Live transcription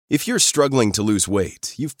If you're struggling to lose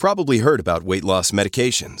weight, you've probably heard about weight loss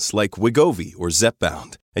medications like Wegovy or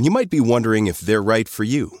Zepbound, and you might be wondering if they're right for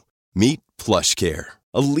you. Meet PlushCare,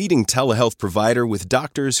 a leading telehealth provider with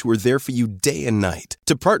doctors who are there for you day and night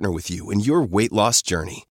to partner with you in your weight loss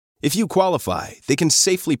journey. If you qualify, they can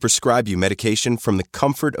safely prescribe you medication from the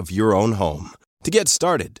comfort of your own home. To get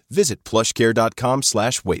started, visit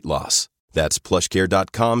plushcare.com/weightloss. That's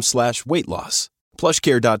plushcare.com/weightloss.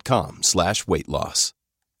 plushcare.com/weightloss.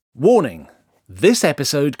 Warning: this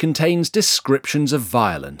episode contains descriptions of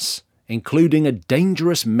violence, including a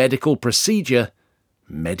dangerous medical procedure,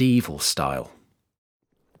 medieval style.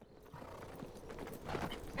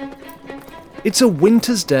 It's a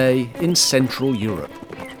winter's day in Central Europe.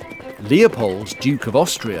 Leopold, Duke of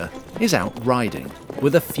Austria, is out riding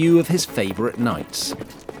with a few of his favourite knights.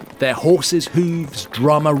 Their horses' hooves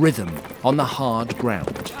drum a rhythm on the hard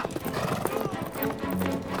ground.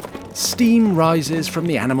 Steam rises from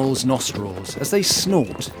the animals' nostrils as they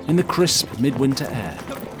snort in the crisp midwinter air.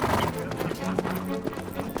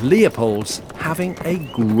 Leopold's having a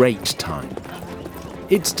great time.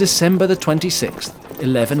 It's December the 26th,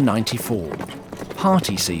 1194,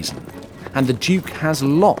 party season, and the Duke has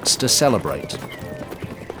lots to celebrate.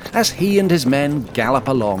 As he and his men gallop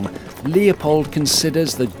along, Leopold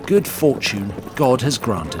considers the good fortune God has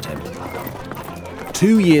granted him.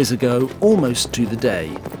 2 years ago, almost to the day,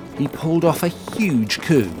 he pulled off a huge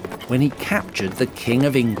coup when he captured the King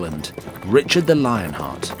of England, Richard the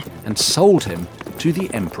Lionheart, and sold him to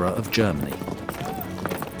the Emperor of Germany.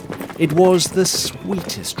 It was the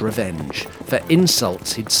sweetest revenge for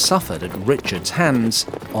insults he'd suffered at Richard's hands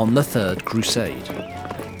on the Third Crusade.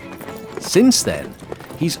 Since then,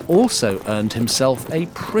 he's also earned himself a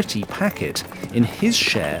pretty packet in his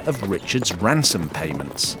share of Richard's ransom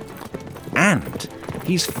payments. And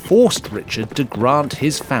he's forced Richard to grant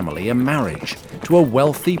his family a marriage to a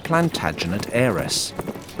wealthy Plantagenet heiress.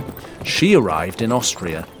 She arrived in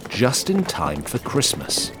Austria just in time for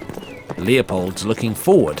Christmas. Leopold's looking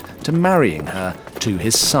forward to marrying her to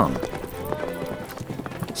his son.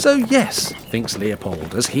 So yes, thinks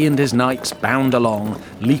Leopold as he and his knights bound along,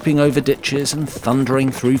 leaping over ditches and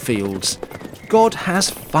thundering through fields, God has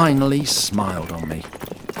finally smiled on me.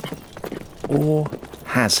 Or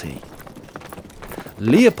has he?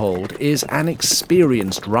 Leopold is an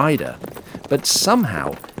experienced rider, but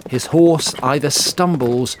somehow his horse either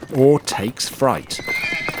stumbles or takes fright.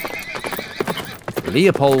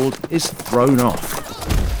 Leopold is thrown off.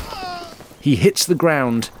 He hits the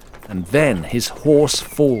ground, and then his horse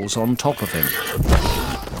falls on top of him.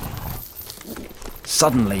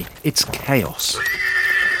 Suddenly, it's chaos.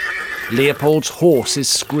 Leopold's horse is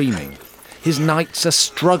screaming. His knights are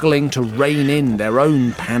struggling to rein in their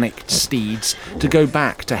own panicked steeds to go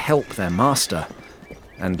back to help their master.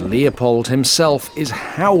 And Leopold himself is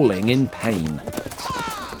howling in pain.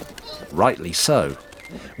 Rightly so.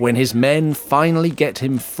 When his men finally get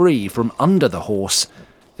him free from under the horse,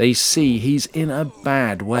 they see he's in a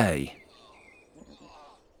bad way.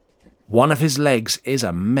 One of his legs is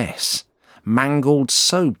a mess, mangled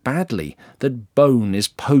so badly that bone is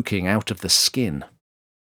poking out of the skin.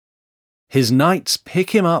 His knights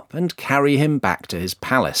pick him up and carry him back to his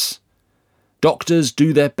palace. Doctors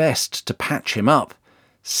do their best to patch him up,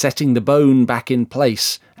 setting the bone back in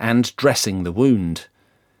place and dressing the wound.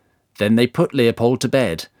 Then they put Leopold to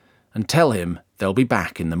bed and tell him they'll be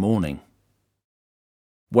back in the morning.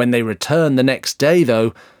 When they return the next day,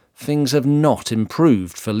 though, things have not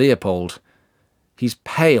improved for Leopold. He's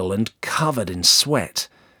pale and covered in sweat,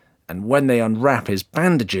 and when they unwrap his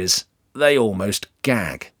bandages, they almost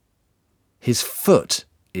gag. His foot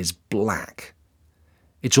is black.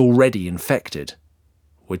 It's already infected,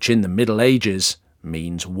 which in the Middle Ages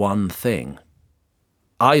means one thing.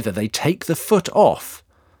 Either they take the foot off,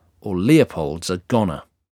 or Leopold's a goner.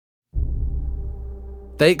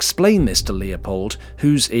 They explain this to Leopold,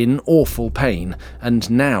 who's in awful pain and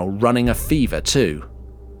now running a fever too.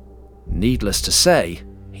 Needless to say,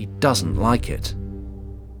 he doesn't like it.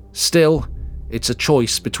 Still, it's a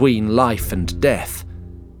choice between life and death.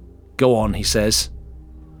 Go on, he says.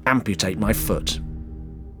 Amputate my foot.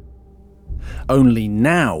 Only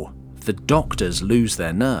now the doctors lose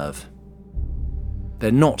their nerve.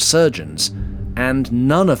 They're not surgeons, and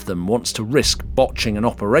none of them wants to risk botching an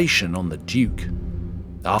operation on the Duke.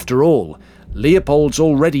 After all, Leopold's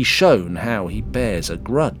already shown how he bears a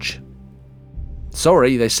grudge.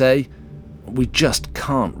 Sorry, they say, we just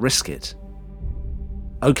can't risk it.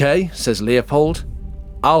 Okay, says Leopold,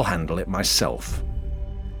 I'll handle it myself.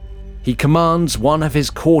 He commands one of his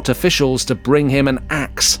court officials to bring him an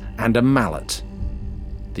axe and a mallet.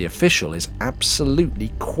 The official is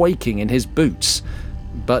absolutely quaking in his boots,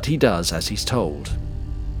 but he does as he's told.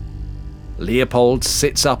 Leopold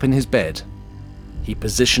sits up in his bed. He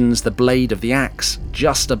positions the blade of the axe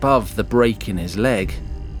just above the break in his leg.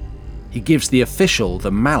 He gives the official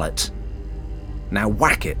the mallet. "Now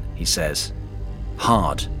whack it," he says.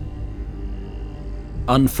 "Hard."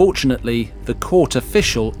 Unfortunately, the court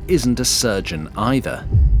official isn't a surgeon either.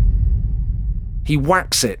 He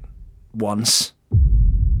whacks it once,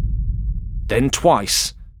 then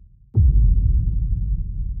twice.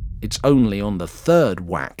 It's only on the third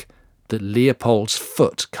whack that Leopold's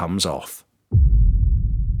foot comes off.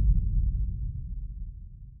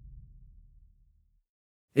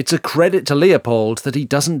 It's a credit to Leopold that he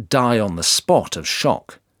doesn't die on the spot of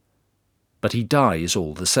shock. But he dies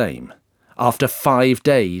all the same, after 5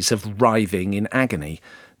 days of writhing in agony,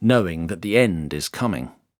 knowing that the end is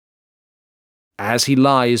coming. As he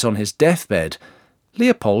lies on his deathbed,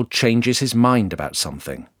 Leopold changes his mind about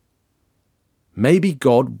something. Maybe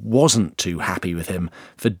God wasn't too happy with him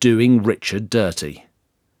for doing Richard dirty.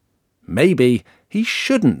 Maybe he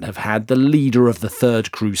shouldn't have had the leader of the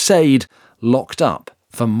Third Crusade locked up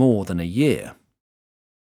for more than a year.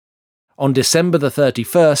 On December the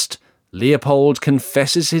 31st, Leopold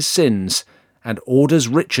confesses his sins and orders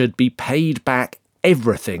Richard be paid back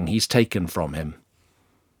everything he's taken from him.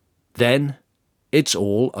 Then it's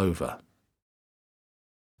all over.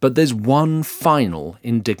 But there's one final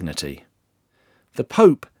indignity. The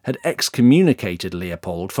Pope had excommunicated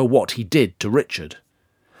Leopold for what he did to Richard.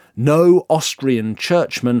 No Austrian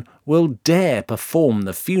churchman will dare perform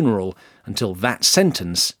the funeral until that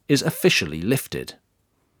sentence is officially lifted.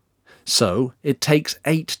 So it takes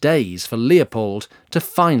 8 days for Leopold to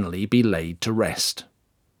finally be laid to rest.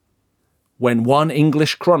 When one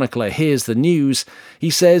English chronicler hears the news, he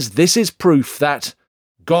says this is proof that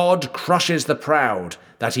God crushes the proud,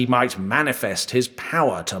 that he might manifest his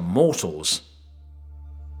power to mortals.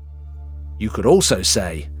 You could also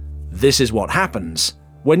say, this is what happens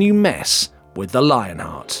when you mess with the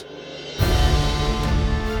Lionheart.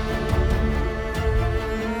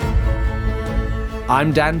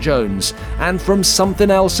 I'm Dan Jones, and from Something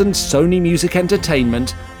Else and Sony Music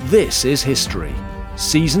Entertainment, this is History,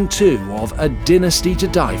 Season 2 of A Dynasty to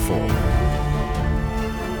Die For.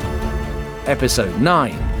 Episode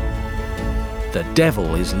 9, The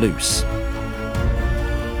Devil is Loose.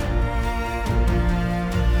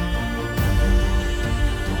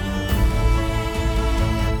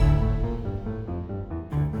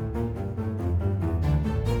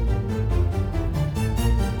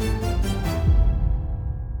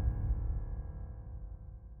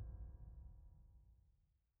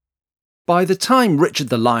 By the time Richard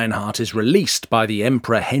the Lionheart is released by the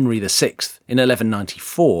Emperor Henry VI in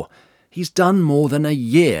 1194, he's done more than a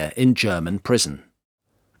year in German prison.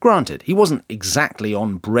 Granted, he wasn't exactly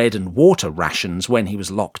on bread and water rations when he was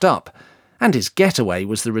locked up, and his getaway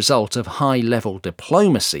was the result of high-level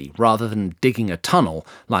diplomacy rather than digging a tunnel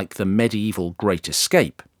like the medieval Great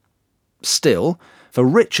Escape. Still, for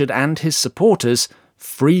Richard and his supporters,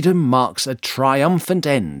 freedom marks a triumphant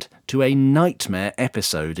end to a nightmare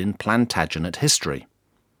episode in Plantagenet history.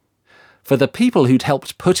 For the people who'd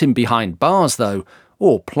helped put him behind bars, though,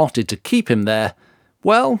 or plotted to keep him there,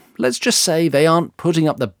 well, let's just say they aren't putting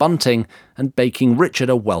up the bunting and baking Richard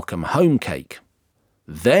a welcome home cake.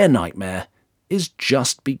 Their nightmare is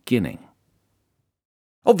just beginning.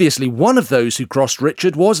 Obviously, one of those who crossed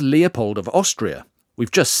Richard was Leopold of Austria. We've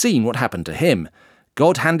just seen what happened to him.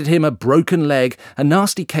 God handed him a broken leg, a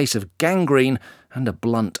nasty case of gangrene, and a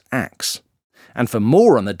blunt axe. And for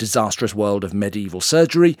more on the disastrous world of medieval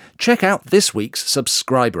surgery, check out this week's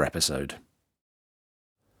subscriber episode.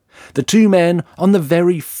 The two men on the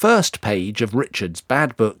very first page of Richard's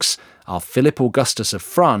bad books are Philip Augustus of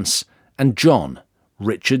France and John,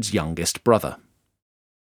 Richard's youngest brother.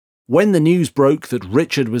 When the news broke that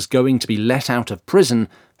Richard was going to be let out of prison,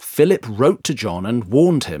 Philip wrote to John and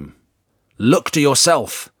warned him, "Look to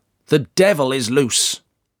yourself, the devil is loose."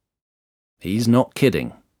 He's not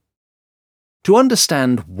kidding. To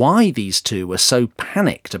understand why these two were so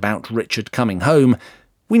panicked about Richard coming home,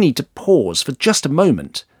 we need to pause for just a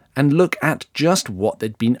moment and look at just what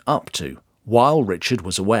they'd been up to while Richard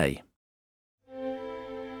was away.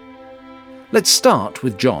 Let's start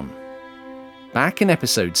with John. Back in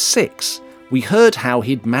episode 6, we heard how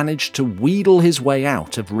he'd managed to wheedle his way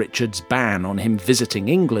out of Richard's ban on him visiting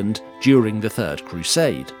England during the Third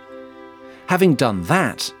Crusade. Having done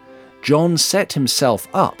that, John set himself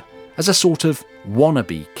up as a sort of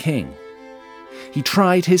wannabe king. He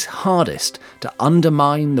tried his hardest to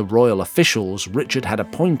undermine the royal officials Richard had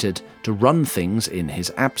appointed to run things in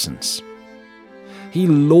his absence. He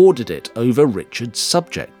lorded it over Richard's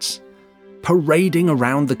subjects. parading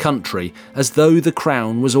around the country as though the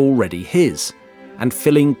crown was already his, and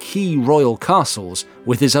filling key royal castles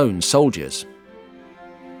with his own soldiers.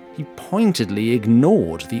 He pointedly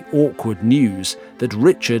ignored the awkward news that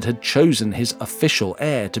Richard had chosen his official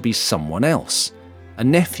heir to be someone else, a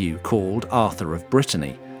nephew called Arthur of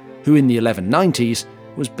Brittany, who in the 1190s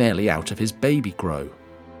was barely out of his baby grow.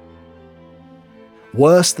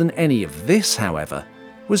 Worse than any of this, however,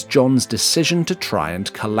 was John's decision to try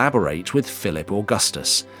and collaborate with Philip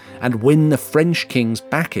Augustus and win the French king's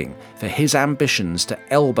backing for his ambitions to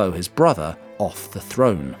elbow his brother off the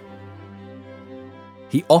throne.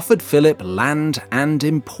 He offered Philip land and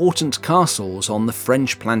important castles on the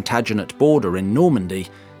French Plantagenet border in Normandy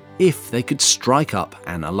if they could strike up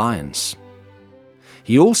an alliance.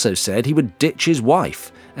 He also said he would ditch his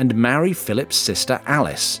wife and marry Philip's sister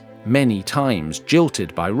Alice, many times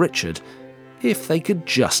jilted by Richard, if they could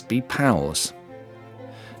just be pals.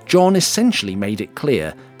 John essentially made it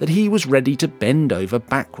clear that he was ready to bend over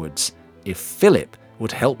backwards if Philip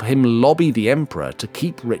would help him lobby the emperor to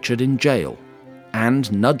keep Richard in jail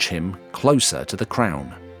and nudge him closer to the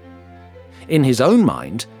crown. In his own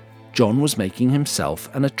mind, John was making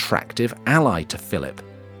himself an attractive ally to Philip,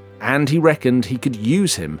 and he reckoned he could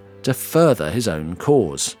use him to further his own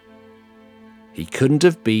cause. He couldn't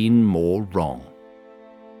have been more wrong.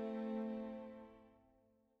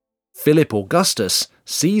 Philip Augustus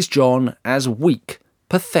sees John as weak,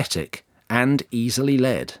 pathetic, and easily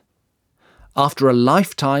led. After a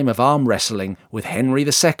lifetime of arm wrestling with Henry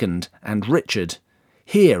II and Richard,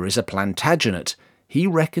 here is a Plantagenet he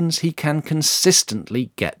reckons he can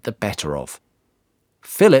consistently get the better of.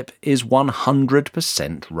 Philip is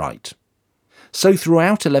 100% right. So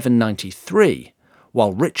throughout 1193,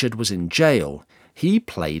 while Richard was in jail, he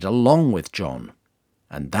played along with John,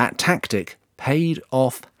 and that tactic paid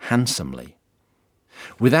off handsomely.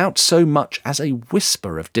 Without so much as a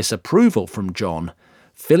whisper of disapproval from John,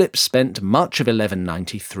 Philip spent much of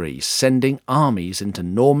 1193 sending armies into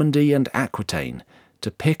Normandy and Aquitaine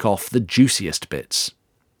to pick off the juiciest bits.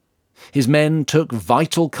 His men took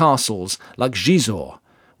vital castles like Gisors,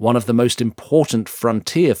 one of the most important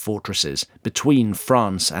frontier fortresses between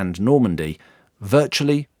France and Normandy,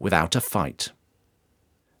 virtually without a fight.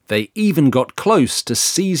 They even got close to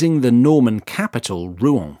seizing the Norman capital,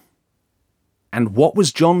 Rouen. And what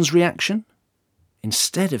was John's reaction?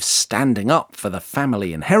 Instead of standing up for the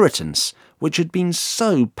family inheritance, which had been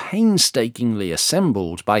so painstakingly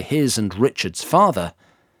assembled by his and Richard's father,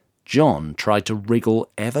 John tried to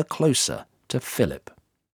wriggle ever closer to Philip.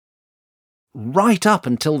 Right up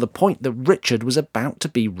until the point that Richard was about to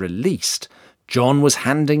be released, John was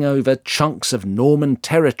handing over chunks of Norman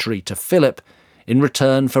territory to Philip in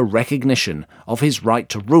return for recognition of his right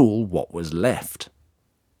to rule what was left.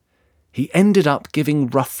 He ended up giving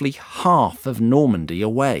roughly half of Normandy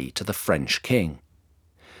away to the French king.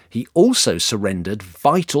 He also surrendered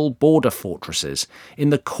vital border fortresses in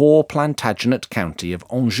the core Plantagenet county of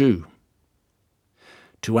Anjou.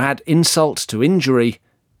 To add insult to injury,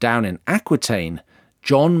 down in Aquitaine,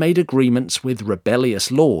 John made agreements with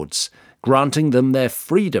rebellious lords, granting them their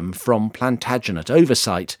freedom from Plantagenet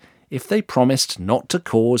oversight if they promised not to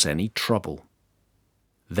cause any trouble.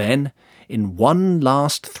 Then, in one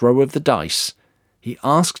last throw of the dice, he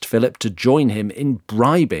asked Philip to join him in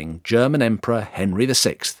bribing German Emperor Henry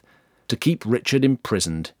VI to keep Richard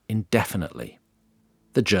imprisoned indefinitely.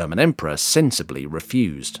 The German Emperor sensibly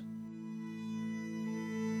refused.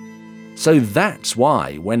 So that's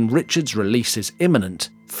why, when Richard's release is imminent,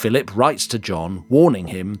 Philip writes to John warning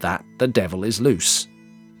him that the devil is loose.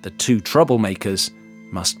 The two troublemakers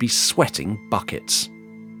must be sweating buckets.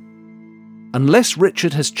 Unless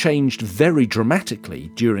Richard has changed very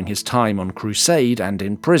dramatically during his time on crusade and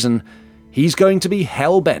in prison, he's going to be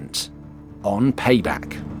hell-bent on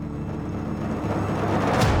payback.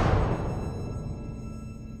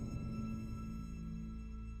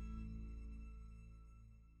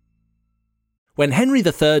 When Henry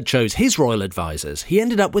III chose his royal advisors, he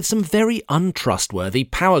ended up with some very untrustworthy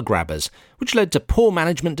power grabbers, which led to poor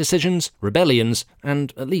management decisions, rebellions,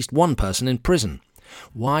 and at least one person in prison.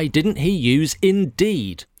 Why didn't he use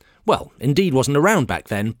Indeed? Well, Indeed wasn't around back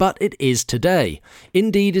then, but it is today.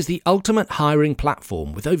 Indeed is the ultimate hiring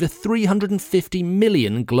platform with over 350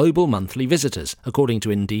 million global monthly visitors, according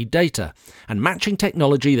to Indeed data, and matching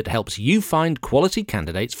technology that helps you find quality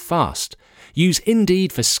candidates fast. Use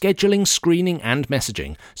Indeed for scheduling, screening and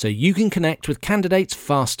messaging so you can connect with candidates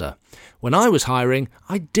faster. When I was hiring,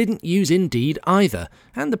 I didn't use Indeed either,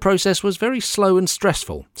 and the process was very slow and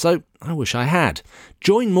stressful, so I wish I had.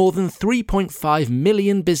 Join more than 3.5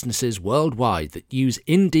 million businesses worldwide that use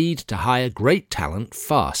Indeed to hire great talent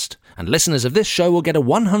fast. And listeners of this show will get a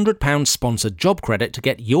 £100 sponsored job credit to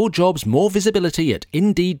get your jobs more visibility at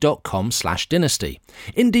Indeed.com/dynasty.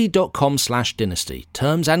 Indeed.com/dynasty.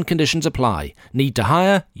 Terms and conditions apply. Need to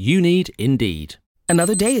hire? You need Indeed.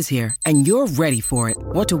 Another day is here, and you're ready for it.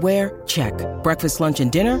 What to wear? Check. Breakfast, lunch, and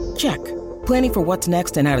dinner? Check. Planning for what's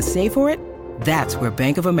next and how to save for it? That's where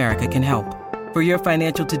Bank of America can help. For your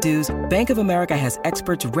financial to-dos, Bank of America has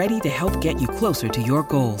experts ready to help get you closer to your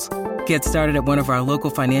goals. Get started at one of our local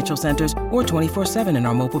financial centers or 24/7 in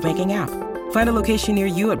our mobile banking app. Find a location near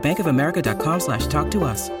you at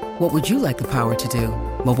bankofamerica.com/talktous. What would you like the power to do?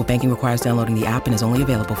 Mobile banking requires downloading the app and is only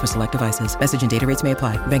available for select devices. Message and data rates may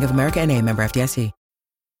apply. Bank of America N.A., member FDIC.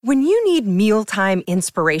 When you need mealtime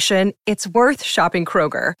inspiration, it's worth shopping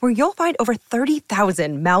Kroger, where you'll find over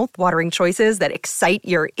 30,000 mouth-watering choices that excite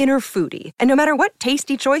your inner foodie. And no matter what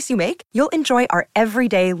tasty choice you make, you'll enjoy our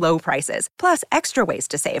everyday low prices, plus extra ways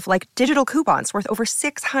to save, like digital coupons worth over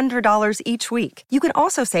 $600 each week. You can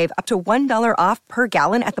also save up to $1 off per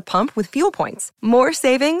gallon at the pump with fuel points. More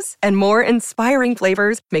savings and more inspiring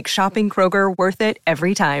flavors make shopping Kroger worth it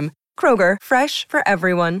every time. Kroger, fresh for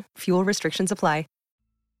everyone. Fuel restrictions apply.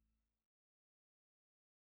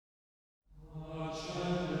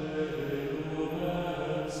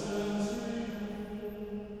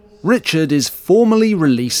 Richard is formally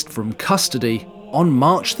released from custody on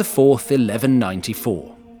March the 4th,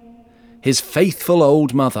 1194. His faithful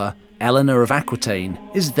old mother, Eleanor of Aquitaine,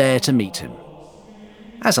 is there to meet him.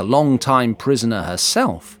 As a long-time prisoner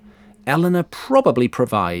herself, Eleanor probably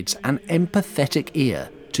provides an empathetic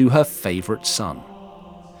ear to her favourite son.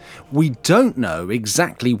 We don't know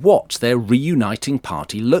exactly what their reuniting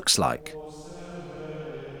party looks like.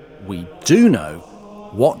 We do know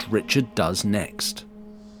what Richard does next.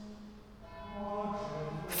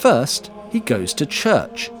 First, he goes to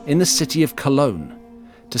church in the city of Cologne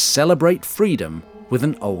to celebrate freedom with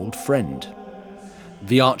an old friend.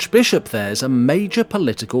 The Archbishop there's a major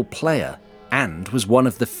political player and was one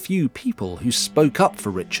of the few people who spoke up for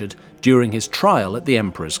Richard during his trial at the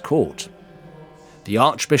Emperor's court. The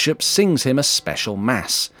Archbishop sings him a special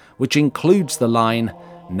mass, which includes the line,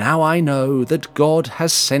 "Now I know that God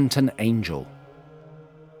has sent an angel."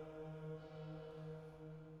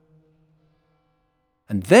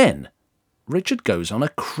 And then, Richard goes on a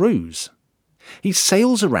cruise. He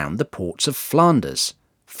sails around the ports of Flanders,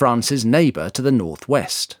 France's neighbour to the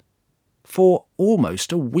northwest, for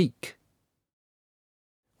almost a week.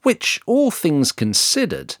 Which, all things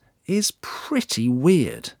considered, is pretty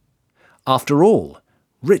weird. After all,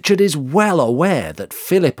 Richard is well aware that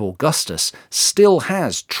Philip Augustus still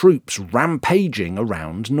has troops rampaging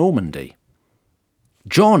around Normandy.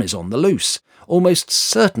 John is on the loose, almost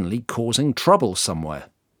certainly causing trouble somewhere.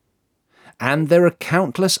 And there are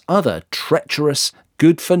countless other treacherous,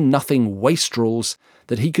 good-for-nothing wastrels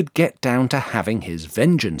that he could get down to having his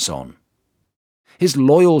vengeance on. His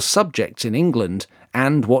loyal subjects in England,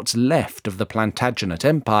 and what's left of the Plantagenet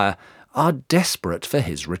Empire, are desperate for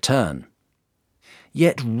his return.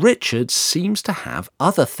 Yet Richard seems to have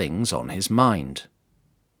other things on his mind.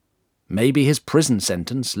 Maybe his prison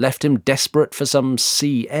sentence left him desperate for some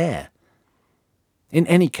sea air. In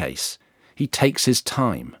any case, he takes his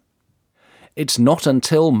time. It's not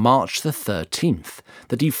until March the 13th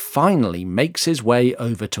that he finally makes his way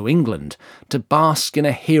over to England to bask in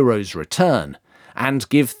a hero's return and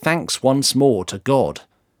give thanks once more to God,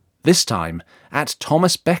 this time at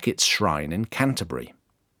Thomas Becket's shrine in Canterbury.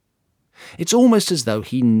 It's almost as though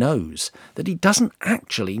he knows that he doesn't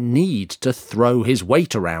actually need to throw his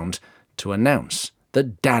weight around to announce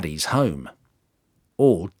that Daddy's home.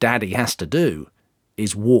 All Daddy has to do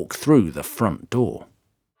is walk through the front door.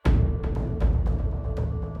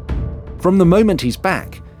 From the moment he's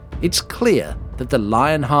back, it's clear that the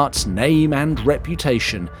Lionheart's name and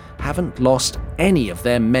reputation haven't lost any of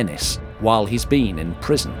their menace while he's been in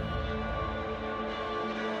prison.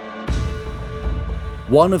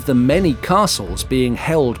 One of the many castles being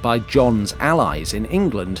held by John's allies in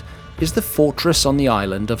England is the fortress on the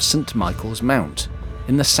island of St. Michael's Mount,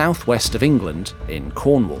 in the southwest of England, in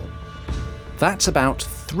Cornwall. That's about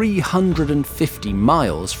 350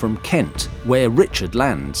 miles from Kent, where Richard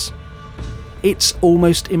lands. It's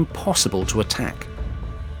almost impossible to attack.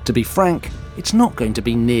 To be frank, it's not going to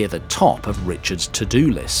be near the top of Richard's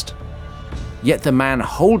to-do list. Yet the man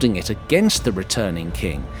holding it against the returning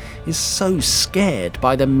king is so scared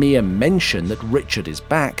by the mere mention that Richard is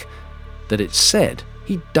back that it's said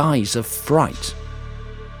he dies of fright.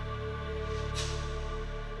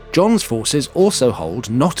 John's forces also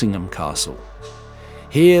hold Nottingham Castle.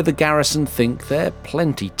 Here the garrison think they're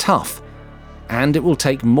plenty tough, and it will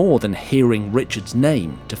take more than hearing Richard's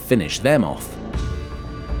name to finish them off.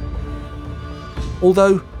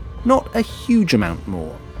 although not a huge amount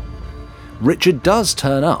more. Richard does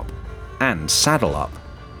turn up, and saddle up.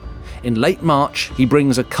 In late March, he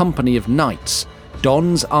brings a company of knights,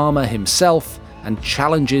 dons armour himself, and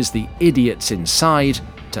challenges the idiots inside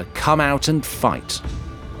to come out and fight.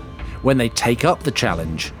 When they take up the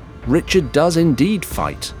challenge, Richard does indeed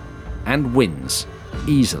fight, and wins,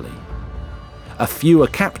 easily. A few are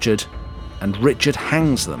captured, and Richard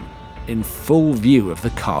hangs them in full view of the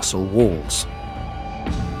castle walls.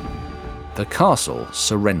 The castle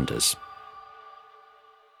surrenders.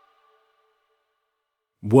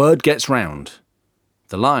 Word gets round.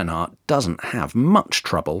 The Lionheart doesn't have much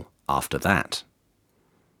trouble after that.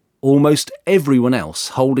 Almost everyone else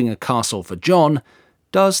holding a castle for John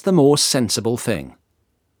does the more sensible thing.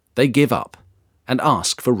 They give up and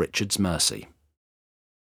ask for Richard's mercy.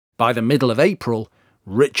 By the middle of April,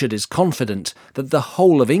 Richard is confident that the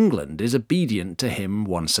whole of England is obedient to him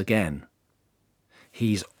once again.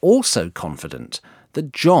 He's also confident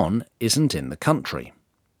that John isn't in the country.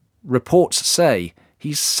 Reports say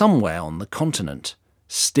he's somewhere on the continent,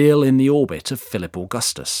 still in the orbit of Philip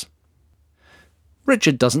Augustus.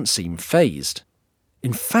 Richard doesn't seem fazed.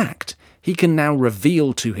 In fact, he can now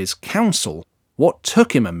reveal to his council what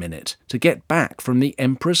took him a minute to get back from the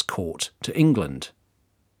Emperor's court to England.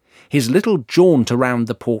 His little jaunt around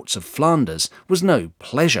the ports of Flanders was no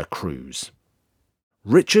pleasure cruise.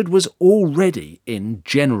 Richard was already in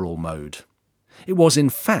general mode. It was in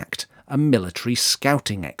fact a military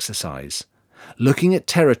scouting exercise, looking at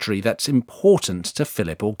territory that's important to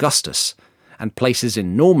Philip Augustus, and places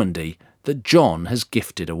in Normandy that John has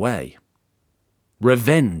gifted away.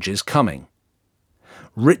 Revenge is coming.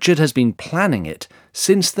 Richard has been planning it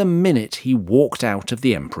since the minute he walked out of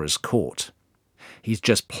the Emperor's court. He's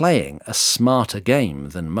just playing a smarter game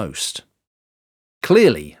than most.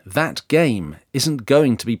 Clearly, that game isn't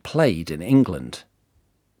going to be played in England.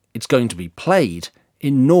 It's going to be played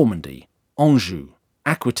in Normandy, Anjou,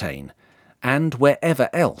 Aquitaine, and wherever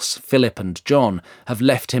else Philip and John have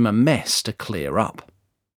left him a mess to clear up.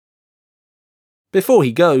 Before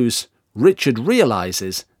he goes, Richard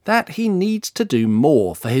realises that he needs to do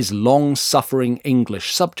more for his long-suffering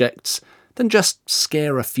English subjects than just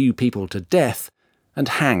scare a few people to death and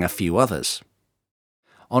hang a few others.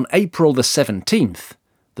 On April the 17th,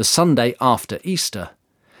 the Sunday after Easter,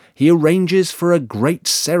 he arranges for a great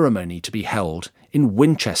ceremony to be held in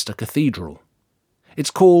Winchester Cathedral.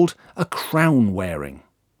 It's called a crown-wearing.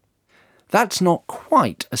 That's not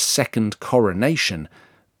quite a second coronation,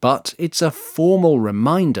 but it's a formal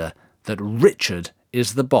reminder that Richard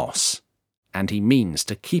is the boss, and he means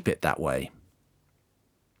to keep it that way.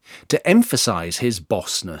 To emphasise his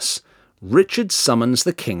bossness, Richard summons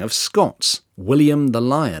the King of Scots, William the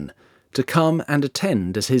Lion, to come and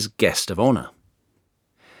attend as his guest of honour.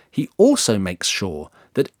 He also makes sure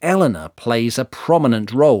that Eleanor plays a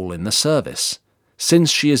prominent role in the service,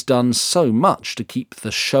 since she has done so much to keep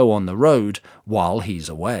the show on the road while he's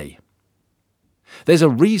away. There's a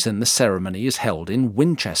reason the ceremony is held in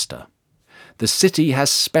Winchester. The city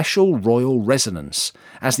has special royal resonance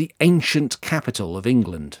as the ancient capital of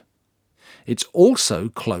England. It's also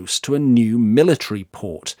close to a new military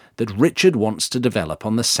port that Richard wants to develop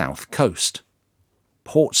on the south coast,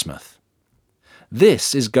 Portsmouth.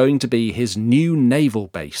 This is going to be his new naval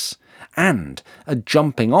base and a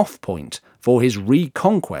jumping-off point for his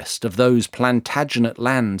reconquest of those Plantagenet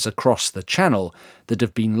lands across the Channel that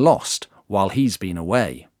have been lost while he's been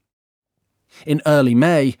away. In early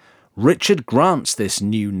May, Richard grants this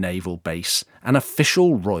new naval base an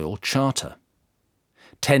official royal charter.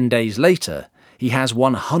 10 days later, he has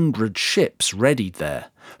 100 ships readied there,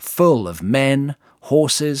 full of men,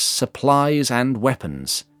 horses, supplies and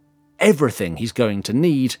weapons. Everything he's going to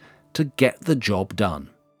need to get the job done.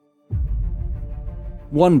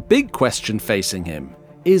 One big question facing him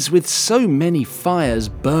is, with so many fires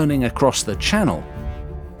burning across the Channel,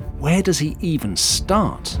 where does he even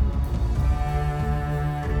start?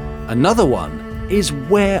 Another one is,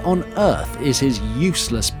 where on earth is his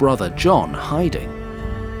useless brother John hiding?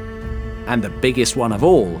 And the biggest one of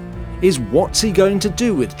all is, what's he going to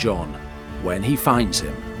do with John when he finds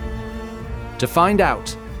him? To find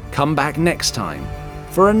out, come back next time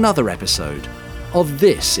for another episode of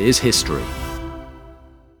This is History.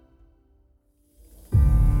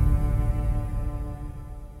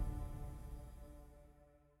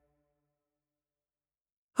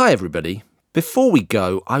 Hi everybody. Before we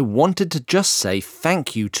go, I wanted to just say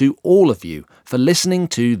thank you to all of you for listening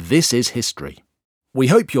to This is History. We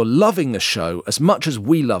hope you're loving the show as much as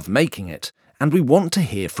we love making it, and we want to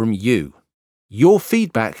hear from you. Your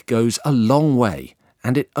feedback goes a long way,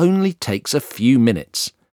 and it only takes a few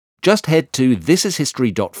minutes. Just head to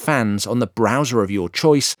thisishistory.fans on the browser of your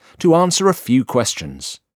choice to answer a few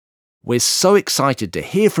questions. We're so excited to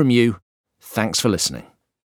hear from you. Thanks for listening.